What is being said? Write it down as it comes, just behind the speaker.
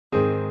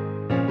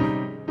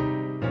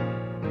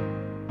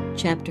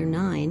Chapter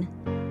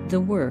 9,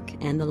 The Work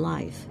and the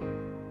Life.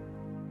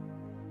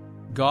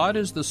 God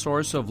is the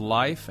source of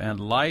life and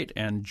light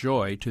and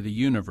joy to the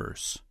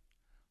universe.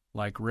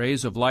 Like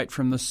rays of light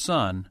from the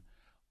sun,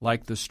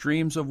 like the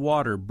streams of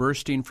water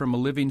bursting from a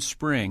living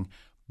spring,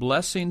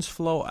 blessings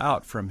flow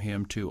out from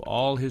Him to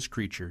all His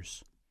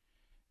creatures.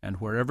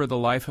 And wherever the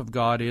life of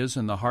God is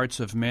in the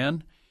hearts of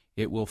men,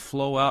 it will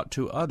flow out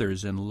to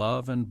others in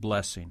love and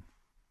blessing.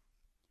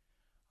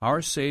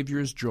 Our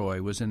Savior's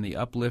joy was in the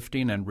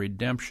uplifting and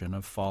redemption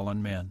of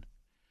fallen men.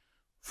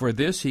 For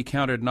this He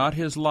counted not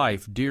His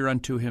life dear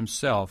unto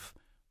Himself,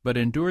 but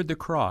endured the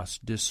cross,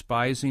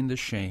 despising the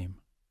shame.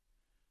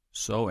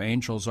 So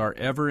angels are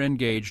ever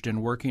engaged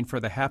in working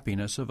for the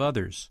happiness of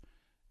others.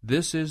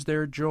 This is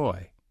their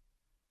joy.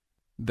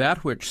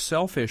 That which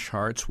selfish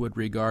hearts would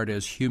regard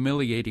as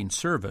humiliating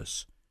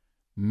service,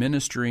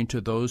 ministering to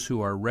those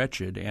who are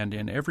wretched and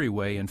in every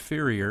way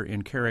inferior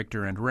in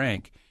character and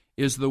rank,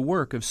 is the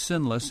work of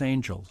sinless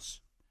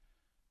angels.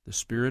 The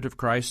Spirit of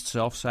Christ's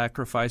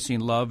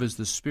self-sacrificing love is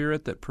the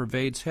Spirit that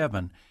pervades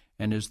heaven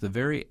and is the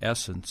very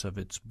essence of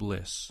its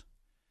bliss.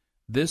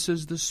 This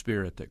is the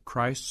Spirit that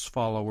Christ's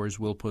followers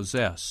will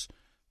possess,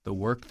 the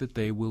work that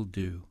they will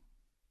do.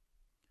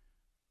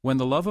 When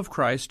the love of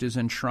Christ is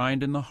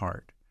enshrined in the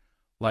heart,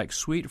 like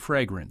sweet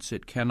fragrance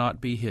it cannot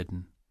be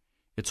hidden.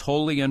 Its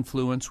holy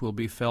influence will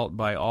be felt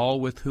by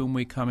all with whom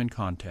we come in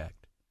contact.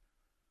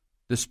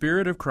 The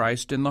Spirit of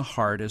Christ in the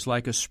heart is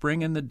like a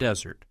spring in the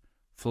desert,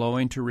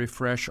 flowing to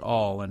refresh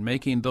all and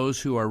making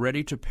those who are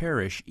ready to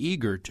perish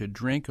eager to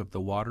drink of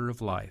the water of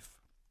life.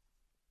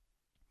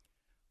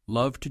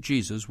 Love to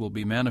Jesus will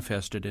be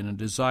manifested in a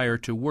desire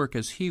to work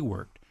as He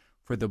worked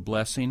for the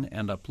blessing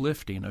and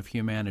uplifting of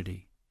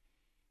humanity.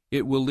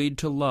 It will lead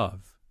to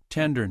love,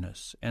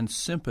 tenderness, and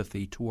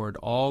sympathy toward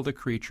all the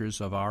creatures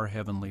of our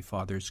Heavenly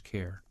Father's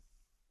care.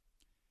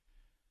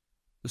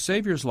 The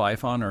Savior's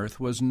life on earth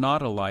was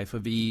not a life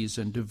of ease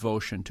and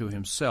devotion to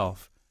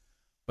Himself,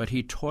 but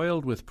He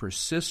toiled with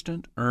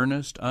persistent,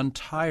 earnest,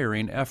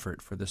 untiring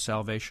effort for the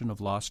salvation of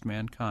lost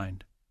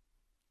mankind.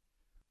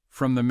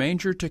 From the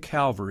manger to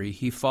Calvary,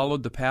 He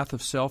followed the path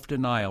of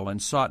self-denial and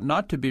sought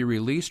not to be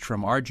released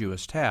from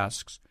arduous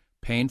tasks,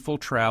 painful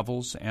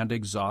travels, and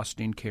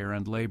exhausting care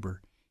and labor.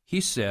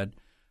 He said,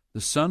 "The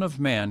Son of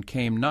Man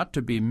came not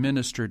to be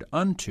ministered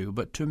unto,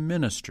 but to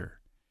minister,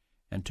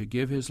 and to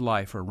give His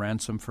life a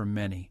ransom for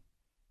many."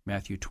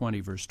 Matthew 20,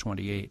 verse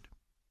 28.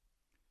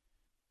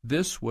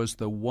 This was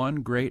the one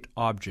great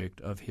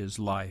object of His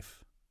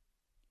life.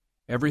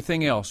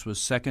 Everything else was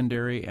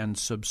secondary and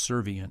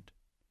subservient.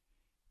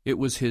 It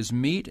was His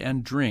meat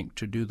and drink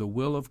to do the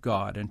will of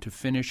God and to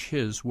finish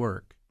His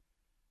work.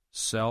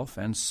 Self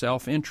and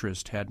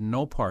self-interest had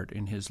no part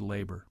in His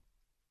labor.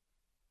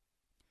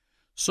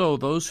 So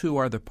those who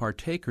are the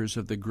partakers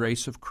of the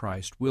grace of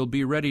Christ will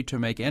be ready to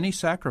make any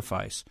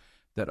sacrifice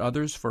that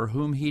others for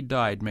whom He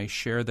died may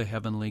share the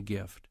heavenly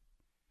gift.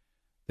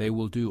 They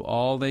will do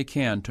all they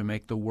can to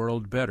make the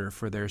world better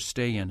for their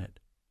stay in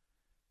it.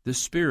 The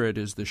Spirit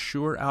is the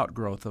sure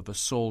outgrowth of a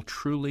soul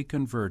truly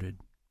converted.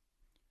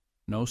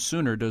 No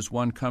sooner does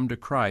one come to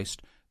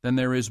Christ than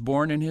there is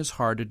born in his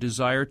heart a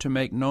desire to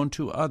make known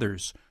to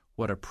others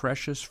what a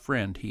precious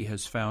friend he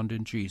has found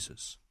in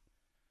Jesus.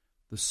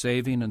 The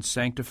saving and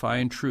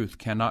sanctifying truth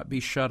cannot be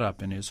shut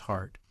up in his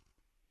heart.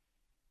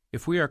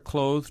 If we are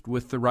clothed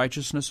with the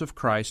righteousness of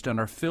Christ and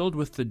are filled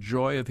with the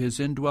joy of His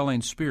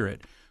indwelling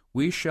Spirit,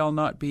 we shall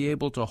not be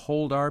able to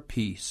hold our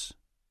peace.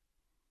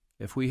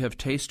 If we have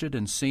tasted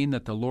and seen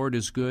that the Lord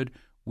is good,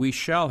 we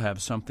shall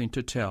have something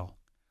to tell.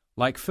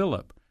 Like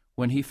Philip,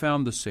 when he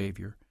found the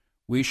Savior,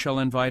 we shall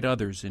invite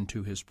others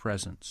into His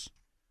presence.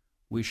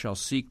 We shall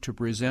seek to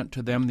present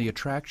to them the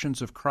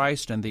attractions of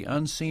Christ and the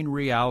unseen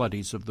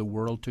realities of the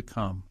world to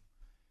come.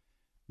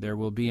 There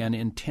will be an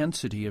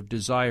intensity of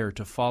desire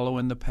to follow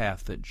in the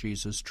path that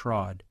Jesus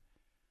trod.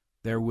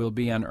 There will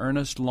be an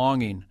earnest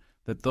longing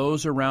that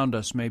those around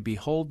us may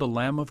behold the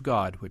Lamb of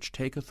God which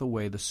taketh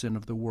away the sin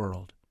of the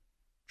world.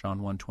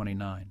 John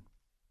 1:29.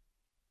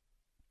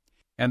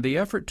 And the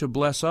effort to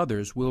bless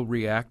others will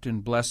react in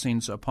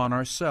blessings upon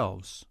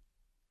ourselves.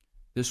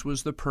 This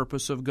was the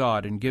purpose of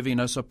God in giving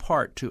us a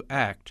part to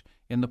act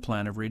in the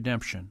plan of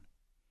redemption.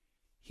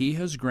 He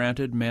has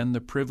granted men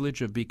the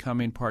privilege of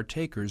becoming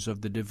partakers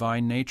of the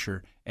divine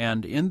nature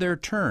and, in their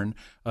turn,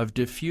 of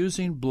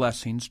diffusing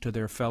blessings to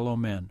their fellow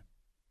men.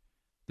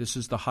 This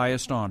is the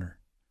highest honor,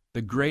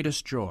 the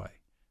greatest joy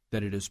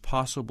that it is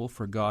possible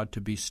for God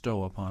to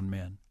bestow upon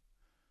men.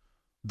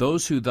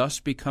 Those who thus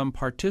become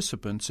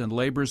participants in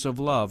labors of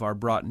love are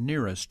brought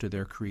nearest to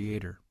their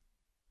Creator.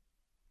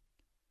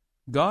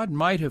 God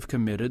might have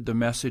committed the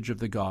message of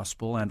the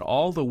gospel and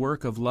all the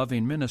work of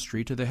loving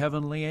ministry to the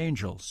heavenly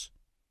angels.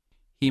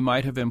 He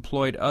might have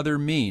employed other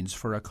means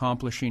for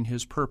accomplishing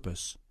His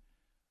purpose.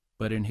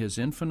 But in His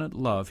infinite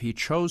love He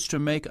chose to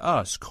make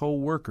us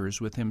co-workers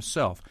with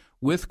Himself,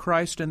 with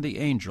Christ and the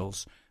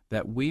angels,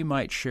 that we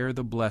might share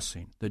the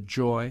blessing, the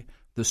joy,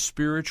 the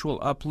spiritual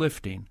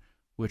uplifting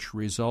which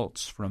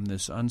results from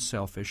this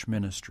unselfish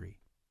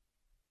ministry.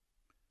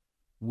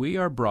 We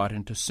are brought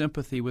into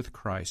sympathy with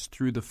Christ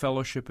through the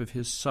fellowship of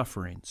his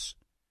sufferings.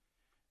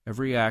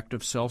 Every act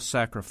of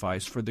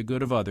self-sacrifice for the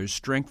good of others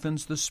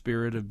strengthens the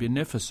spirit of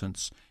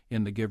beneficence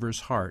in the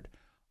giver's heart,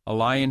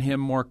 allying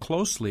him more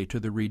closely to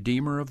the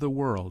Redeemer of the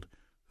world,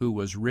 who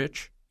was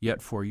rich,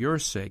 yet for your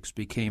sakes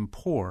became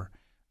poor,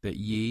 that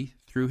ye,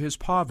 through his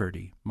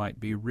poverty, might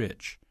be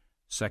rich.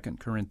 2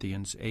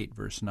 Corinthians 8,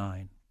 verse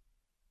 9.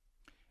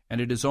 And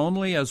it is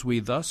only as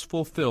we thus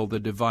fulfill the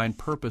divine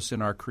purpose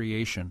in our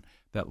creation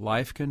that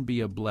life can be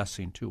a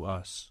blessing to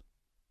us.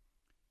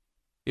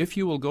 If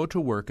you will go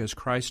to work as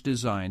Christ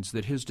designs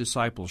that his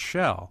disciples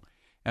shall,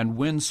 and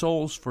win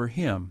souls for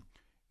him,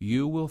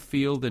 you will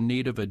feel the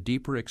need of a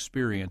deeper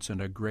experience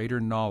and a greater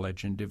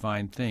knowledge in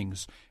divine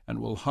things, and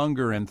will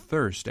hunger and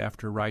thirst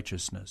after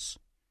righteousness.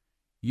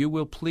 You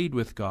will plead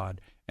with God,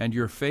 and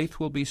your faith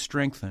will be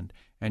strengthened,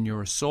 and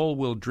your soul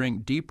will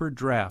drink deeper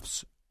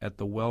draughts at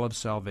the well of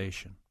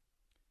salvation.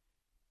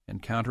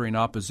 Encountering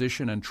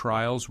opposition and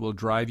trials will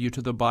drive you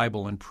to the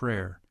Bible and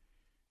prayer.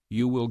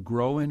 You will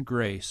grow in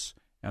grace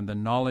and the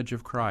knowledge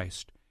of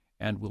Christ,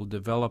 and will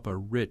develop a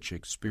rich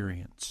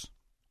experience.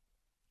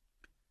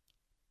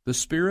 The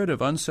spirit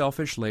of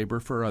unselfish labor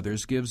for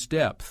others gives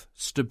depth,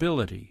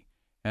 stability,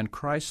 and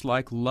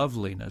Christ-like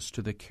loveliness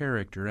to the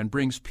character and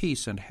brings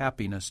peace and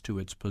happiness to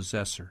its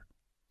possessor.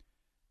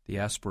 The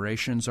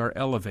aspirations are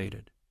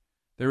elevated.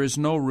 There is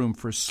no room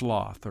for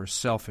sloth or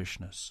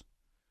selfishness.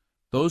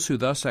 Those who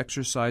thus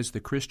exercise the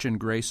Christian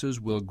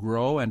graces will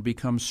grow and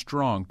become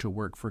strong to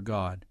work for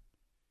God.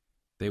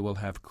 They will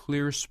have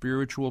clear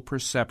spiritual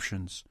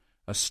perceptions,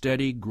 a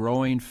steady,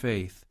 growing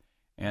faith,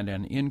 and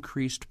an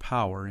increased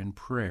power in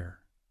prayer.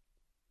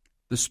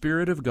 The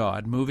Spirit of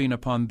God, moving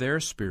upon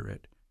their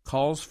spirit,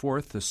 calls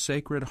forth the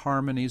sacred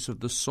harmonies of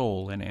the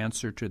soul in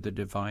answer to the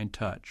divine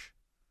touch.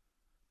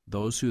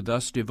 Those who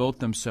thus devote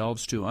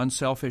themselves to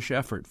unselfish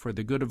effort for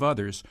the good of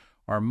others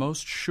are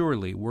most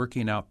surely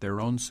working out their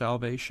own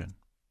salvation.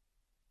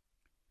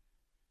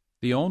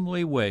 The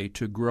only way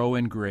to grow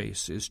in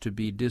grace is to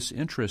be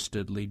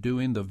disinterestedly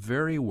doing the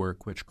very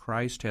work which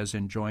Christ has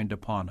enjoined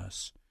upon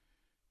us,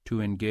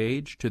 to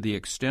engage, to the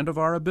extent of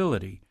our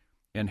ability,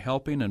 in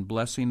helping and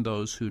blessing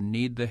those who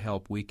need the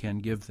help we can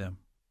give them.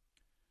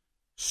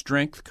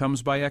 Strength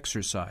comes by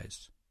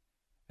exercise.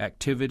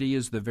 Activity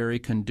is the very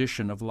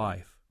condition of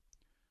life.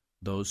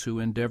 Those who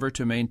endeavor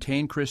to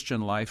maintain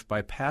Christian life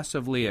by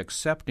passively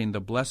accepting the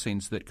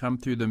blessings that come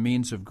through the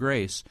means of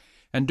grace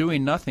and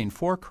doing nothing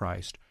for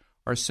Christ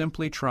are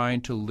simply trying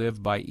to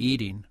live by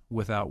eating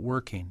without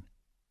working.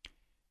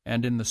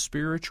 And in the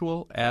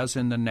spiritual as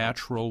in the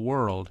natural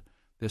world,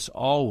 this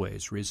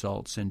always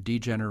results in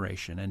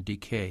degeneration and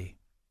decay.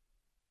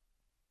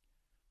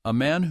 A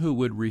man who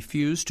would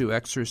refuse to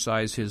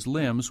exercise his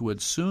limbs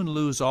would soon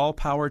lose all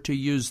power to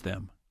use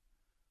them.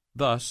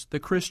 Thus,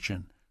 the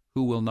Christian,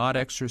 who will not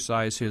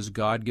exercise his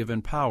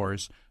God-given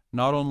powers,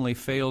 not only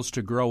fails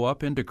to grow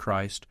up into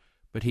Christ,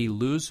 but he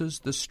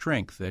loses the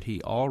strength that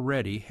he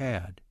already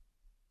had.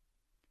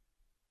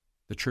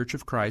 The Church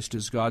of Christ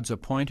is God's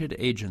appointed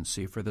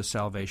agency for the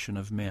salvation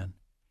of men.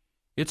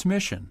 Its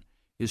mission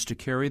is to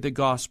carry the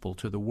gospel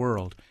to the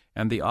world,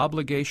 and the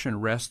obligation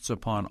rests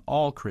upon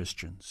all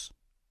Christians.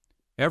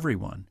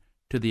 Everyone,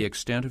 to the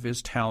extent of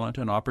his talent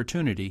and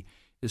opportunity,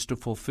 is to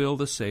fulfill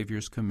the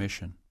Savior's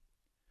commission.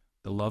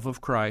 The love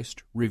of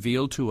Christ,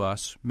 revealed to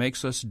us,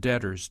 makes us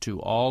debtors to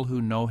all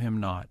who know him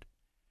not.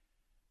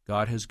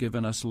 God has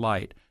given us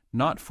light,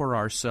 not for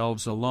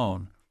ourselves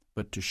alone,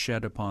 but to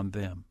shed upon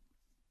them.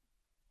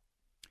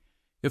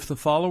 If the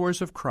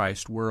followers of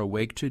Christ were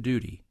awake to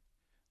duty,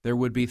 there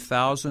would be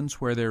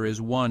thousands where there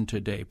is one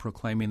today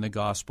proclaiming the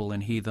gospel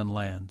in heathen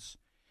lands,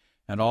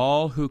 and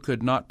all who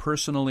could not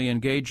personally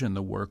engage in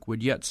the work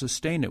would yet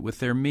sustain it with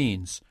their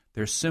means,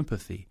 their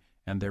sympathy,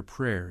 and their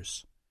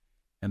prayers,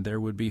 and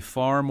there would be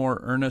far more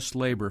earnest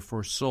labor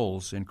for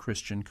souls in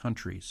Christian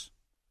countries.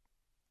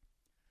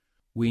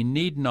 We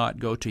need not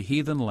go to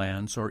heathen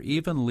lands or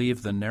even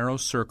leave the narrow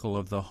circle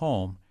of the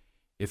home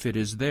if it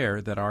is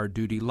there that our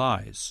duty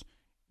lies,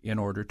 in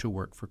order to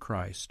work for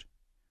Christ.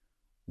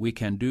 We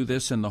can do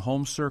this in the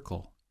home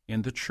circle,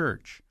 in the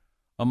church,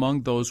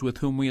 among those with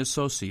whom we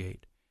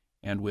associate,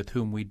 and with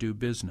whom we do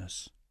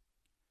business.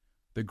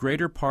 The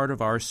greater part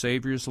of our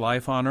Savior's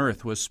life on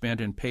earth was spent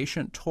in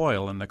patient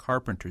toil in the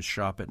carpenter's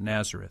shop at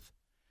Nazareth.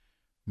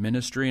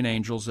 Ministering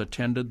angels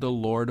attended the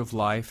Lord of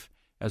life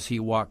as he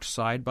walked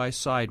side by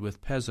side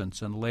with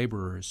peasants and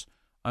laborers,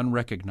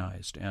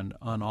 unrecognized and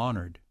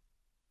unhonored.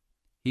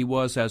 He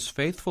was as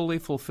faithfully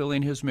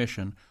fulfilling his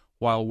mission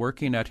while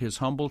working at his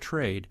humble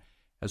trade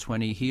as when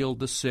he healed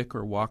the sick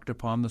or walked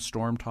upon the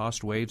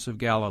storm-tossed waves of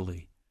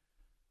Galilee.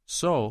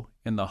 So,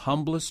 in the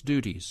humblest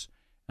duties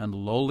and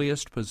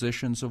lowliest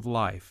positions of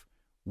life,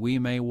 we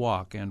may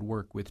walk and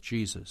work with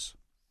Jesus.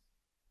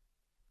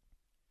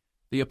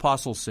 The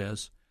Apostle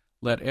says,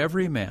 "Let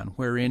every man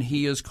wherein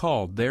he is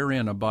called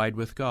therein abide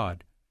with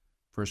God."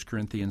 1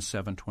 Corinthians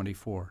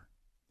 7:24.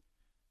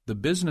 The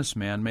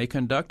businessman may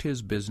conduct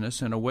his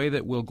business in a way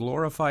that will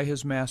glorify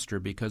his master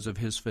because of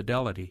his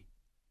fidelity.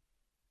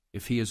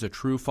 If he is a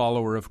true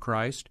follower of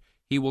Christ,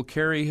 he will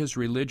carry his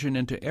religion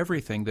into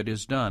everything that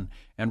is done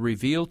and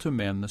reveal to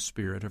men the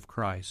Spirit of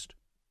Christ.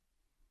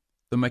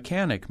 The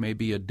mechanic may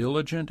be a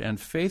diligent and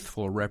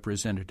faithful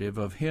representative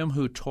of him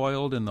who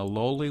toiled in the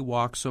lowly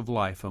walks of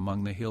life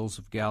among the hills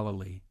of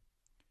Galilee.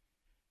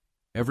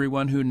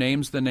 Everyone who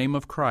names the name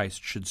of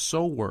Christ should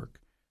so work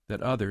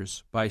that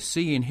others, by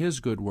seeing his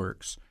good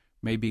works,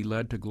 may be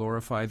led to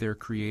glorify their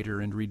Creator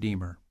and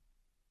Redeemer.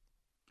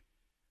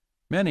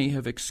 Many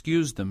have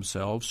excused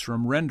themselves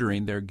from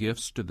rendering their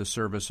gifts to the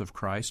service of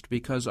Christ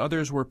because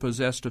others were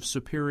possessed of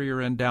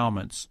superior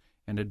endowments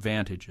and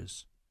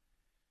advantages.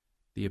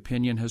 The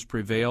opinion has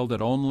prevailed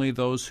that only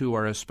those who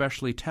are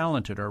especially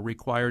talented are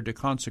required to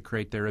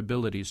consecrate their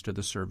abilities to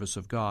the service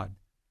of God.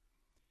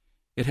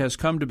 It has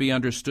come to be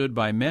understood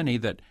by many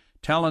that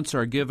talents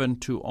are given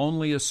to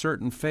only a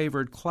certain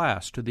favored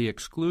class to the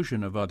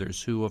exclusion of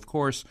others who, of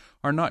course,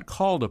 are not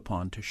called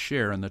upon to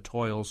share in the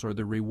toils or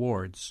the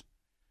rewards.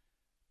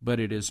 But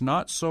it is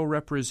not so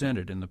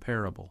represented in the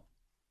parable.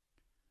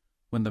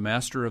 When the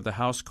master of the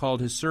house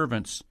called his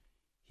servants,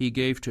 he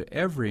gave to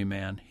every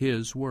man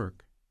his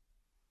work.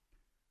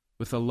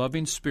 With a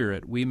loving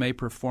spirit we may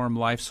perform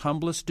life's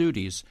humblest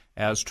duties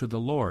as to the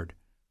Lord,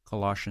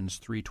 Colossians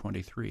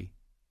 3:23.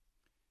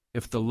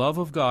 If the love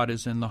of God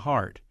is in the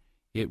heart,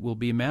 it will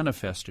be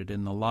manifested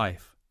in the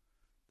life.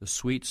 The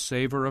sweet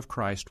savor of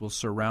Christ will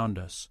surround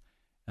us,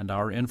 and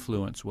our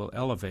influence will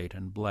elevate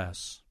and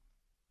bless.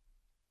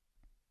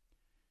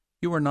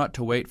 You are not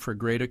to wait for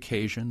great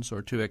occasions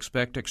or to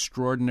expect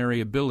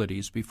extraordinary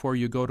abilities before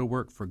you go to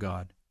work for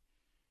God.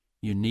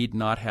 You need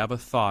not have a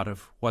thought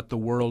of what the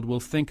world will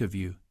think of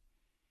you.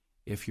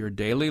 If your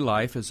daily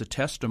life is a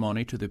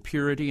testimony to the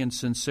purity and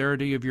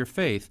sincerity of your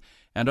faith,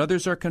 and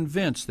others are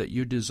convinced that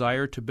you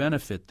desire to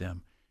benefit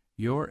them,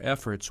 your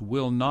efforts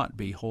will not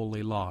be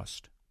wholly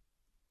lost.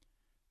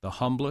 The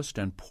humblest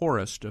and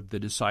poorest of the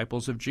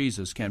disciples of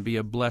Jesus can be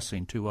a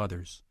blessing to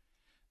others.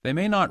 They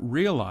may not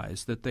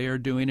realize that they are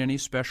doing any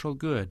special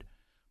good,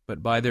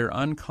 but by their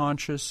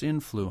unconscious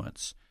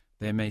influence,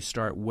 they may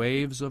start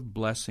waves of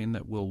blessing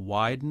that will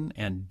widen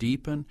and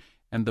deepen,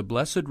 and the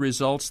blessed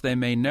results they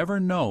may never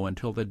know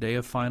until the day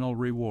of final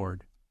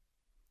reward.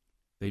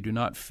 They do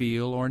not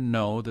feel or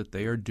know that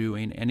they are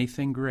doing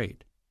anything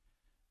great.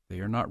 They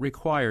are not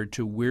required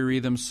to weary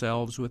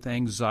themselves with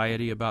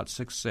anxiety about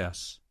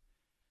success.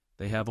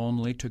 They have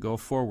only to go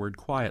forward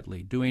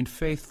quietly, doing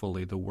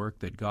faithfully the work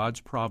that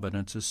God's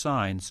providence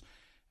assigns,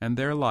 and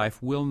their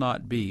life will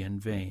not be in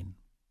vain.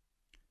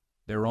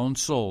 Their own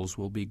souls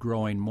will be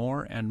growing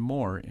more and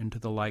more into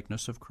the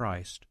likeness of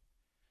Christ.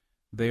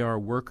 They are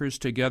workers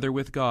together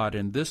with God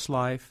in this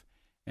life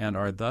and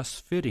are thus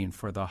fitting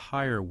for the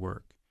higher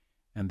work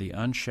and the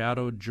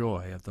unshadowed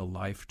joy of the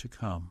life to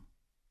come.